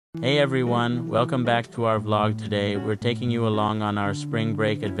Hey everyone, welcome back to our vlog today. We're taking you along on our spring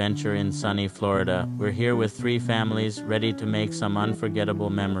break adventure in sunny Florida. We're here with 3 families ready to make some unforgettable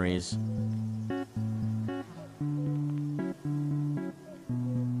memories.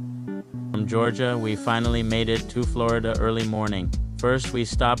 From Georgia, we finally made it to Florida early morning. First, we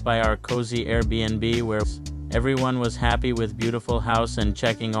stopped by our cozy Airbnb where everyone was happy with beautiful house and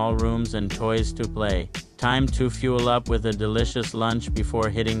checking all rooms and toys to play. Time to fuel up with a delicious lunch before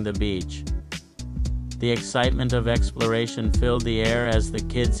hitting the beach. The excitement of exploration filled the air as the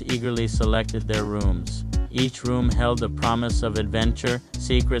kids eagerly selected their rooms. Each room held the promise of adventure,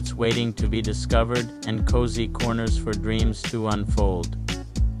 secrets waiting to be discovered, and cozy corners for dreams to unfold.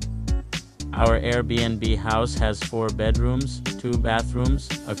 Our Airbnb house has 4 bedrooms, 2 bathrooms,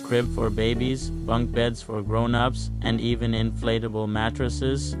 a crib for babies, bunk beds for grown-ups, and even inflatable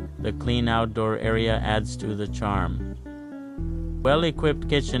mattresses. The clean outdoor area adds to the charm. Well-equipped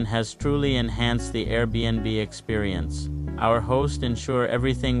kitchen has truly enhanced the Airbnb experience. Our hosts ensure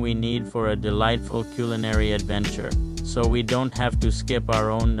everything we need for a delightful culinary adventure, so we don't have to skip our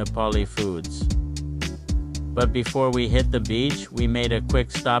own Nepali foods. But before we hit the beach, we made a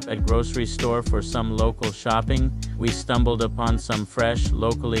quick stop at grocery store for some local shopping. We stumbled upon some fresh,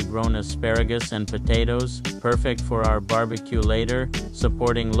 locally grown asparagus and potatoes, perfect for our barbecue later,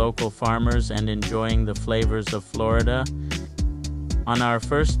 supporting local farmers and enjoying the flavors of Florida. On our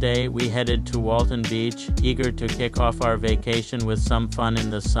first day, we headed to Walton Beach, eager to kick off our vacation with some fun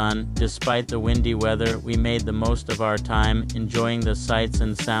in the sun. Despite the windy weather, we made the most of our time, enjoying the sights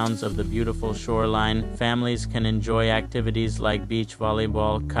and sounds of the beautiful shoreline. Families can enjoy activities like beach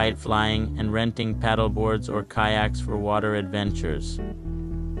volleyball, kite flying, and renting paddleboards or kayaks for water adventures.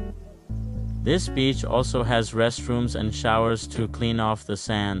 This beach also has restrooms and showers to clean off the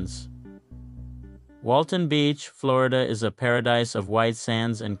sands. Walton Beach, Florida is a paradise of white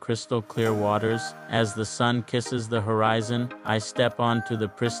sands and crystal clear waters. As the sun kisses the horizon, I step onto the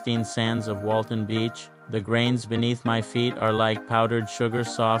pristine sands of Walton Beach. The grains beneath my feet are like powdered sugar,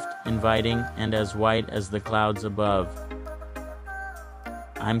 soft, inviting, and as white as the clouds above.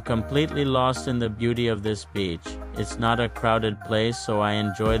 I'm completely lost in the beauty of this beach. It's not a crowded place, so I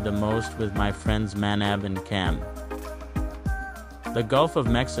enjoyed the most with my friends Manav and Khem. The Gulf of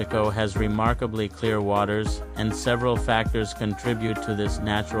Mexico has remarkably clear waters, and several factors contribute to this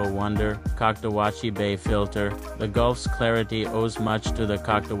natural wonder. Cotahuachi Bay filter. The Gulf's clarity owes much to the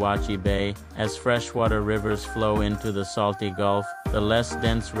Cotahuachi Bay. As freshwater rivers flow into the salty Gulf, the less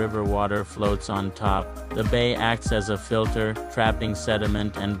dense river water floats on top. The bay acts as a filter, trapping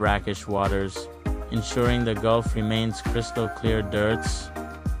sediment and brackish waters, ensuring the Gulf remains crystal clear. Dirts.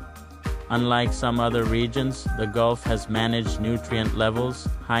 Unlike some other regions, the Gulf has managed nutrient levels.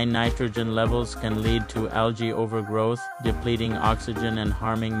 High nitrogen levels can lead to algae overgrowth, depleting oxygen and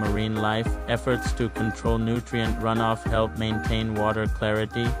harming marine life. Efforts to control nutrient runoff help maintain water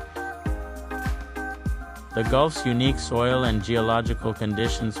clarity. The Gulf's unique soil and geological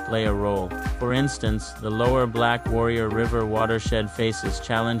conditions play a role. For instance, the lower Black Warrior River watershed faces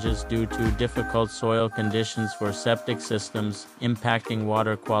challenges due to difficult soil conditions for septic systems, impacting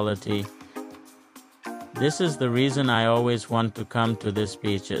water quality. This is the reason I always want to come to these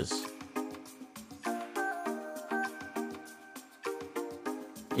beaches.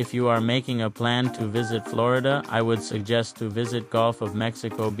 If you are making a plan to visit Florida, I would suggest to visit Gulf of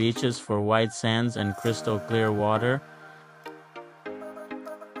Mexico beaches for white sands and crystal clear water.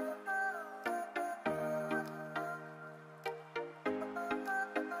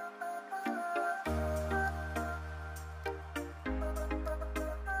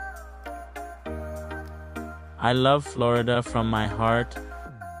 I love Florida from my heart.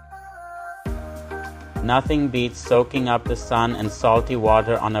 Nothing beats soaking up the sun and salty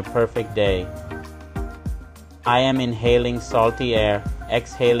water on a perfect day. I am inhaling salty air,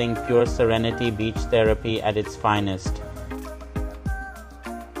 exhaling pure serenity. Beach therapy at its finest.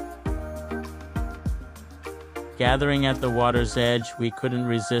 Gathering at the water's edge, we couldn't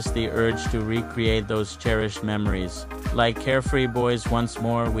resist the urge to recreate those cherished memories. Like carefree boys once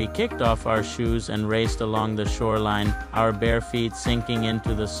more, we kicked off our shoes and raced along the shoreline, our bare feet sinking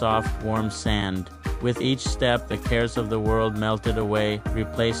into the soft, warm sand. With each step, the cares of the world melted away,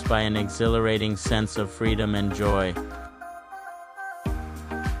 replaced by an exhilarating sense of freedom and joy.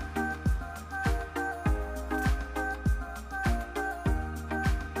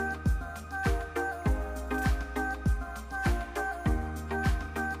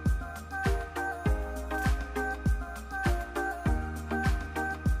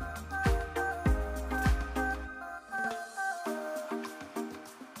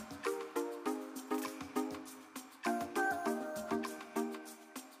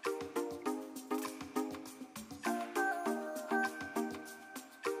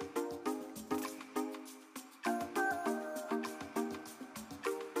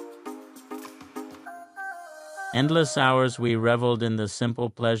 Endless hours we reveled in the simple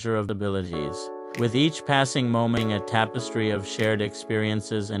pleasure of abilities. With each passing moment a tapestry of shared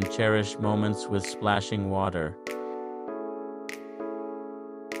experiences and cherished moments with splashing water.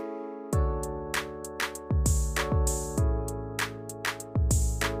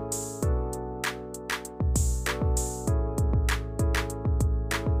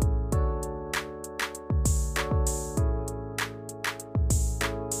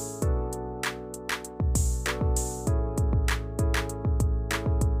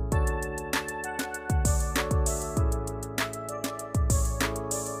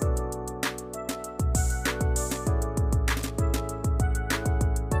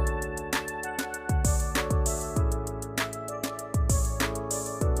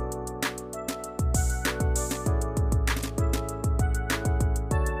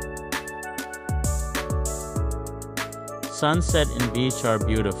 Sunset and beach are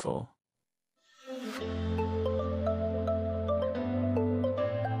beautiful.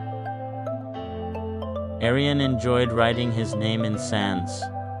 Arian enjoyed writing his name in sands.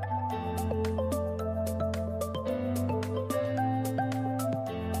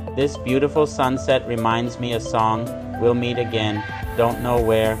 This beautiful sunset reminds me a song, we'll meet again, don't know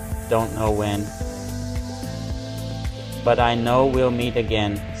where, don't know when. But I know we'll meet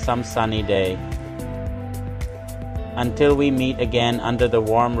again, some sunny day. Until we meet again under the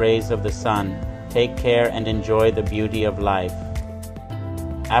warm rays of the sun, take care and enjoy the beauty of life.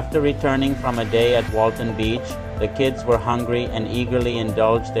 After returning from a day at Walton Beach, the kids were hungry and eagerly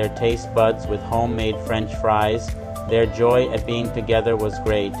indulged their taste buds with homemade French fries. Their joy at being together was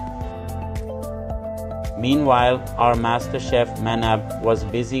great. Meanwhile, our master chef Manav was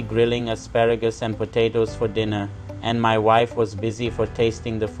busy grilling asparagus and potatoes for dinner, and my wife was busy for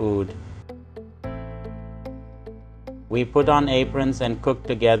tasting the food. We put on aprons and cooked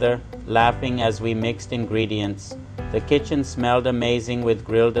together, laughing as we mixed ingredients. The kitchen smelled amazing with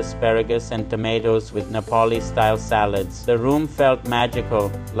grilled asparagus and tomatoes with Nepali-style salads. The room felt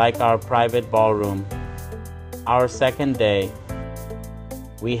magical, like our private ballroom. Our second day,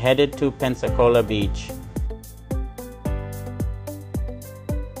 we headed to Pensacola Beach.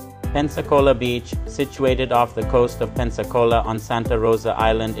 Pensacola Beach, situated off the coast of Pensacola on Santa Rosa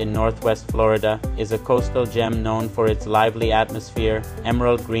Island in northwest Florida, is a coastal gem known for its lively atmosphere,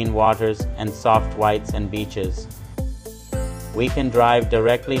 emerald green waters, and soft whites and beaches. We can drive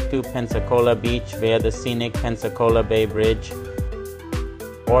directly to Pensacola Beach via the scenic Pensacola Bay Bridge,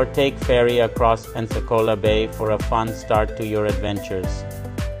 or take ferry across Pensacola Bay for a fun start to your adventures.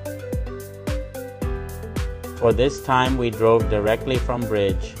 For this time, we drove directly from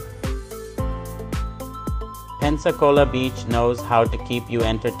Bridge. Pensacola Beach knows how to keep you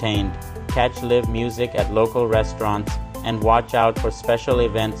entertained, catch live music at local restaurants, and watch out for special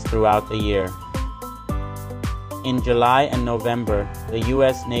events throughout the year. In July and November, the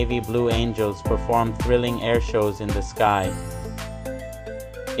U.S. Navy Blue Angels perform thrilling air shows in the sky.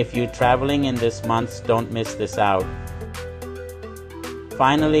 If you're traveling in this month, don't miss this out.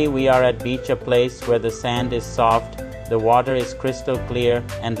 Finally, we are at beach, a place where the sand is soft, the water is crystal clear,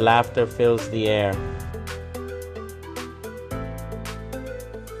 and laughter fills the air.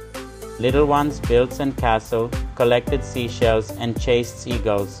 Little ones built sandcastle, collected seashells, and chased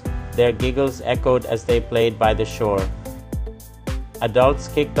seagulls. Their giggles echoed as they played by the shore. Adults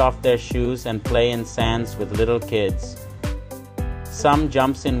kicked off their shoes and play in sands with little kids. Some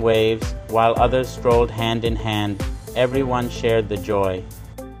jumps in waves, while others strolled hand in hand. Everyone shared the joy.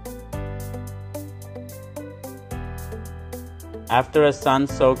 After a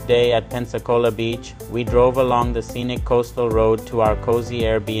sun-soaked day at Pensacola Beach, we drove along the scenic coastal road to our cozy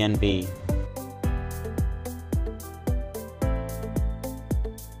Airbnb.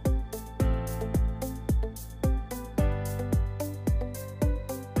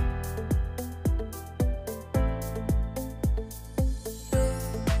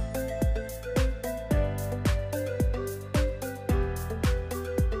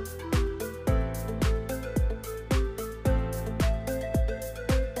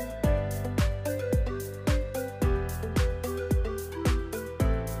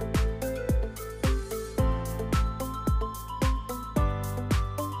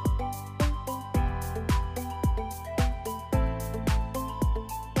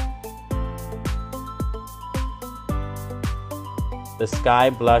 The sky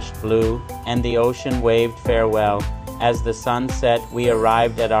blushed blue, and the ocean waved farewell. As the sun set, we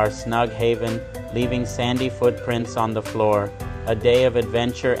arrived at our snug haven, leaving sandy footprints on the floor. A day of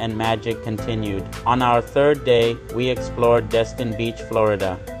adventure and magic continued. On our third day, we explored Destin Beach,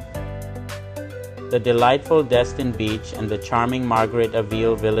 Florida. The delightful Destin Beach and the charming Margaret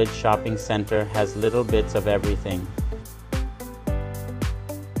Aville Village Shopping Center has little bits of everything.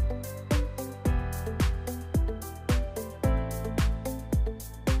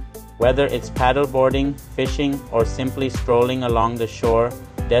 Whether it's paddleboarding, fishing, or simply strolling along the shore,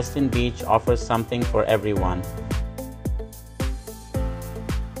 Destin Beach offers something for everyone.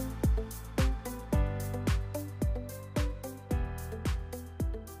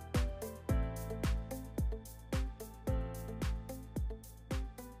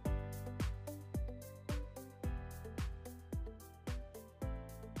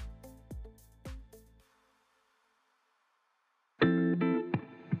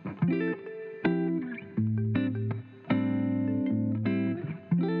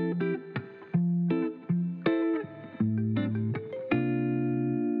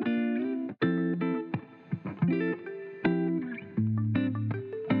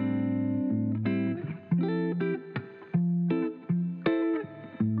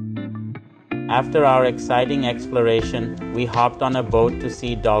 After our exciting exploration, we hopped on a boat to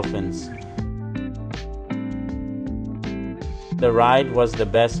see dolphins. The ride was the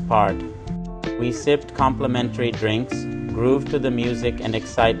best part. We sipped complimentary drinks, grooved to the music and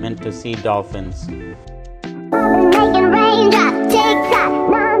excitement to see dolphins.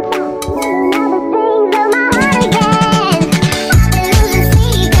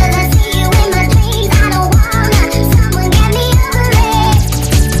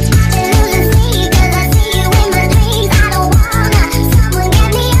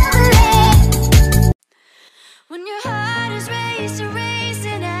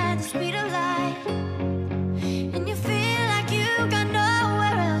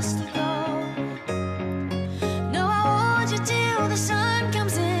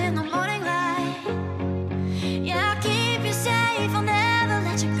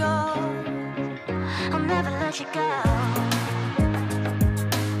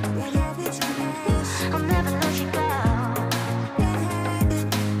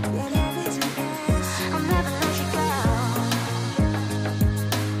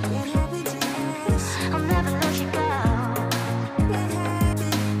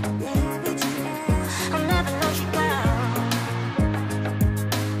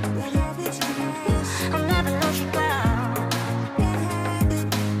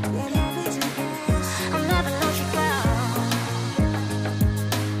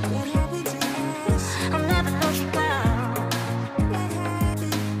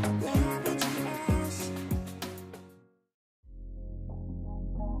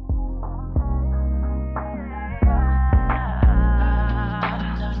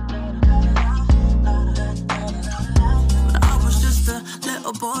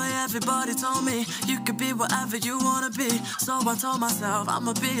 Everybody told me you could be whatever you wanna be. So I told myself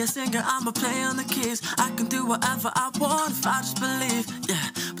I'ma be a singer, I'ma play on the keys. I can do whatever I want if I just believe, yeah.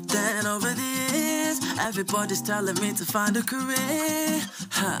 But then over the years, everybody's telling me to find a career,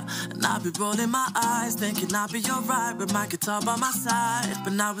 and I'll be rolling my eyes, thinking I'll be alright with my guitar by my side.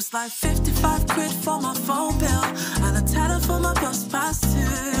 But now it's like 55 quid for my phone bill and a tenner for my bus pass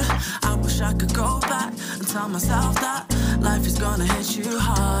too. I wish I could go back and tell myself that life is gonna hit you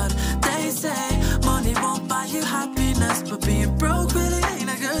hard. They say money won't buy you happiness, but being broke really ain't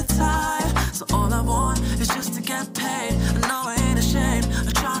a good time. So all I want is just to get paid. I know I ain't ashamed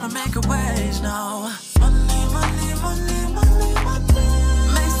of trying to make a wage, no. Money, money, money, money, money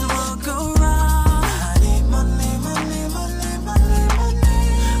makes the world go round. I need money, money, money, money, money.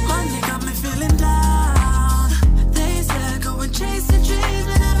 Money got me feeling down. They said go and chase your dreams,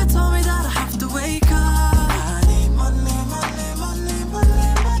 but never told me that I have to wake up.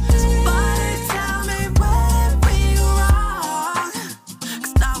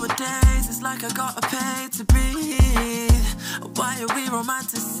 I gotta pay to breathe. Why are we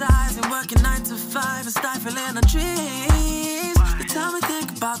romanticizing, working 9 to 5 and stifling our dreams? They tell me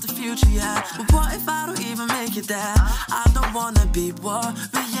think about the future, yeah, but what if I don't even make it there? I don't wanna be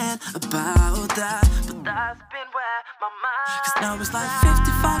worrying about that, but that's been where my mind. Cause now it's like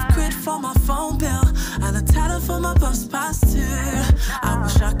 55 quid for my phone bill and a tenner for my bus pass too. I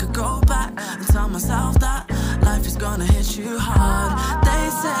wish I could go back and tell myself that life is gonna hit you hard. They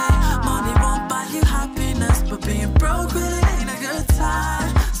say money won't buy you happiness, but being broke really ain't a good time.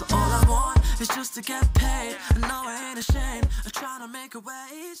 So all I want is just to get paid. I know I ain't ashamed of trying to make a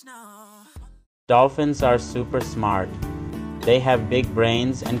wage, no. Dolphins are super smart. They have big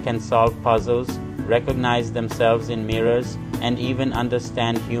brains and can solve puzzles, recognize themselves in mirrors, and even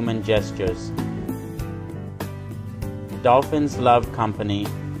understand human gestures. Dolphins love company.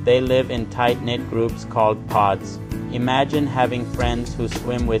 They live in tight-knit groups called pods. Imagine having friends who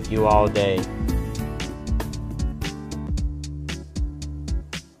swim with you all day.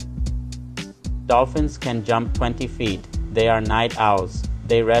 Dolphins can jump 20 feet. They are night owls.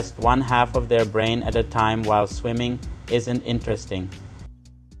 They rest one half of their brain at a time while swimming. Isn't interesting?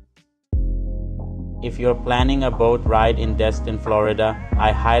 If you're planning a boat ride in Destin, Florida,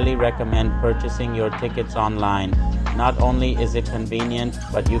 I highly recommend purchasing your tickets online. Not only is it convenient,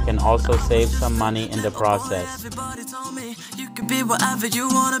 but you can also save some money in the process. Everybody told me you can be whatever you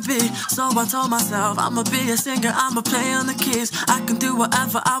wanna be. So I told myself I'ma be a singer, I'ma play on the keys. I can do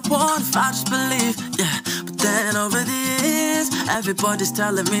whatever I want if I just believe. Yeah, but then over the years, everybody's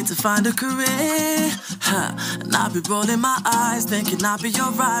telling me to find a career. And I'll be rolling my eyes, thinking I'll be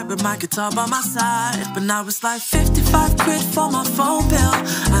alright with my guitar by my side. But now it's like 55 quid for my phone bill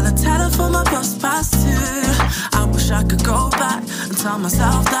and a tenner for my bus pass too. I wish I could go back and tell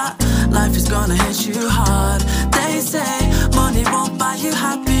myself that life is gonna hit you hard. They say money won't buy you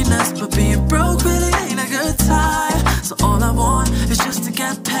happiness, but being broke really ain't a good time. So all I want is just to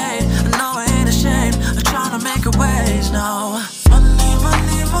get paid. And no, I ain't ashamed of trying to make a wage, no. Money,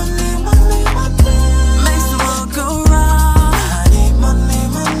 money, money, money, money makes the world go round. I need money,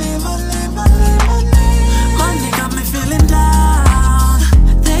 money, money, money, money. Money got me feeling down.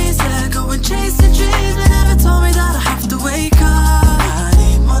 They said go and chase your dreams, but never told me that I have to wake up. I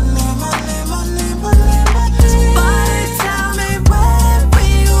need money, money, money, money, money. Somebody tell me where we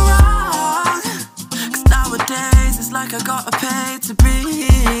wrong. 'Cause nowadays it's like I gotta pay to breathe.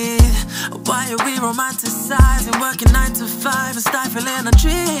 Why are we romanticizing, working 9 to 5 and stifling our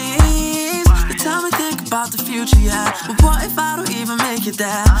dreams? They tell me think about the future, yeah, but what if I don't even make it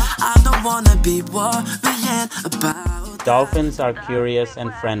there? I don't wanna be worrying about. Dolphins are curious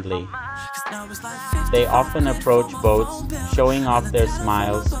and friendly. They often approach boats, showing off their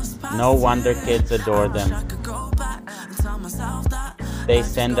smiles. No wonder kids adore them. They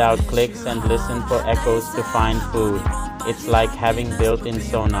send out clicks and listen for echoes to find food. It's like having built-in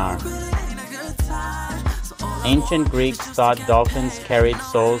sonar. Ancient Greeks thought dolphins carried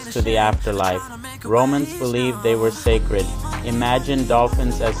souls to the afterlife. Romans believed they were sacred. Imagine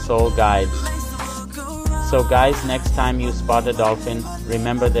dolphins as soul guides. So guys, next time you spot a dolphin,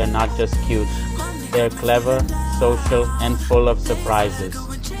 remember they're not just cute. They're clever, social, and full of surprises.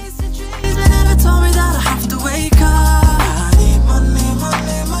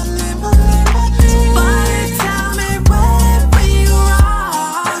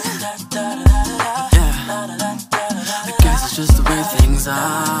 Just the way things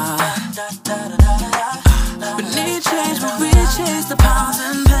are. We need change, but we chase the pounds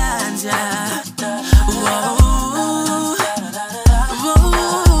and pence, yeah. Whoa,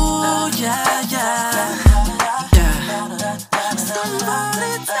 whoa, yeah, yeah, yeah.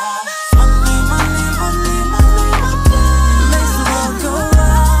 Somebody tell me money, money, money, money, money makes the world go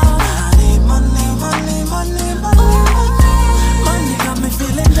round. I need money, money, money, money, money. Money got me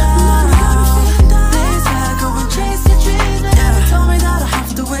feeling down. They said go and chase your dreams, but never told me that I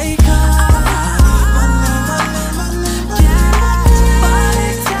have to wake up. Money, money, money, money, yeah. Somebody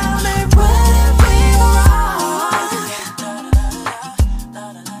tell me where we wrong.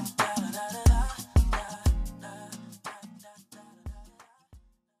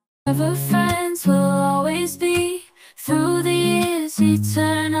 Ever friends will always be through the years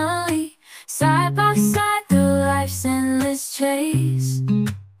eternally, side by side through life's endless chase.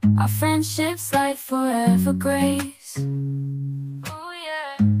 Our friendships light forever grace. Oh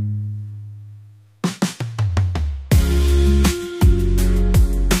yeah.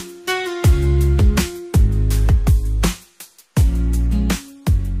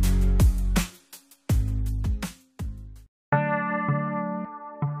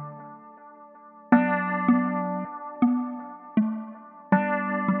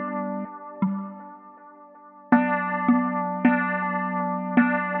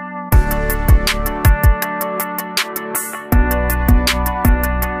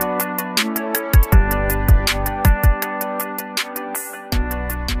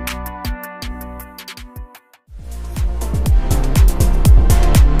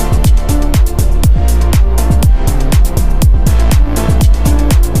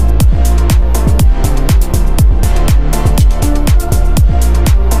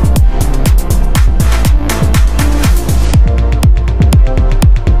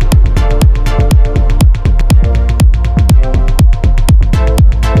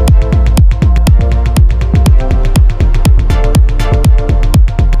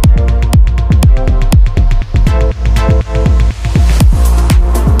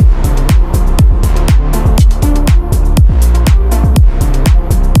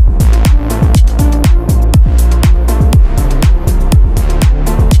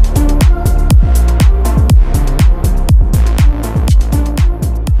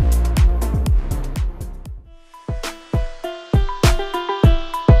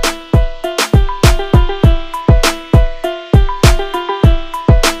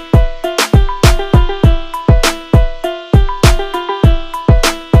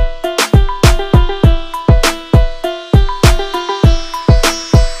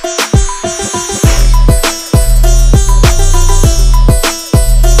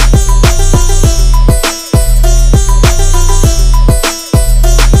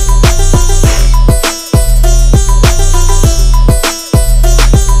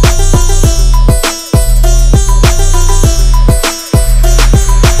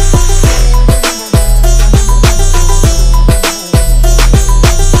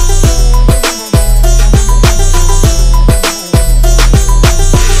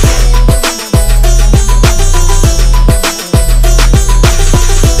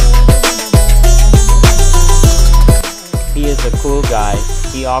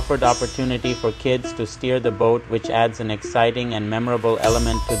 offered opportunity for kids to steer the boat, which adds an exciting and memorable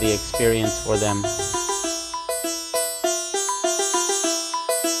element to the experience for them.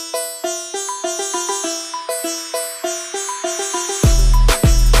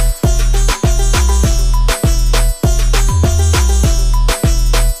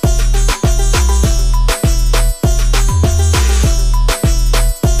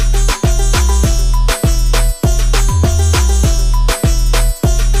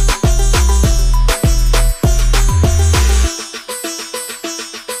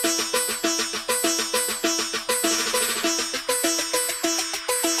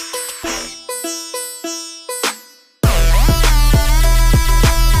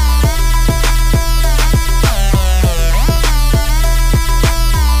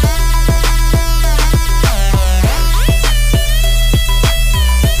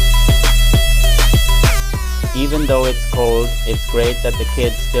 Even though it's cold, it's great that the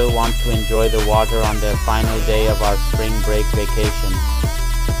kids still want to enjoy the water on their final day of our spring break vacation.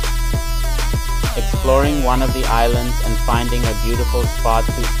 Exploring one of the islands and finding a beautiful spot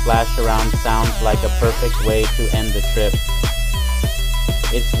to splash around sounds like a perfect way to end the trip.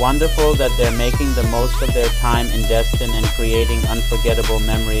 It's wonderful that they're making the most of their time in Destin and creating unforgettable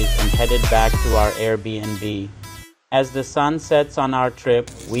memories and headed back to our Airbnb. As the sun sets on our trip,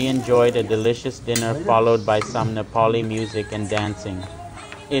 we enjoyed a delicious dinner followed by some Nepali music and dancing.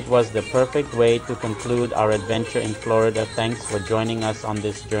 It was the perfect way to conclude our adventure in Florida. Thanks for joining us on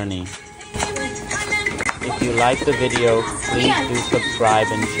this journey. If you like the video, please do subscribe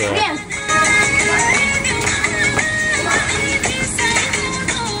and share.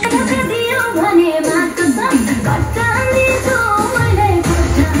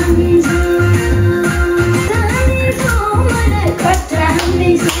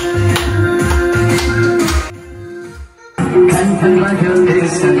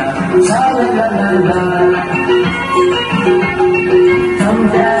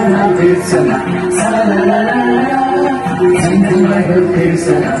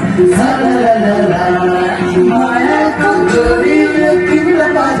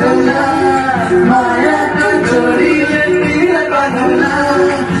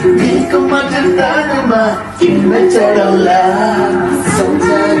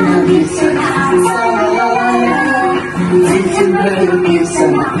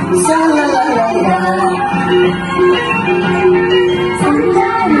 Sa la la la la.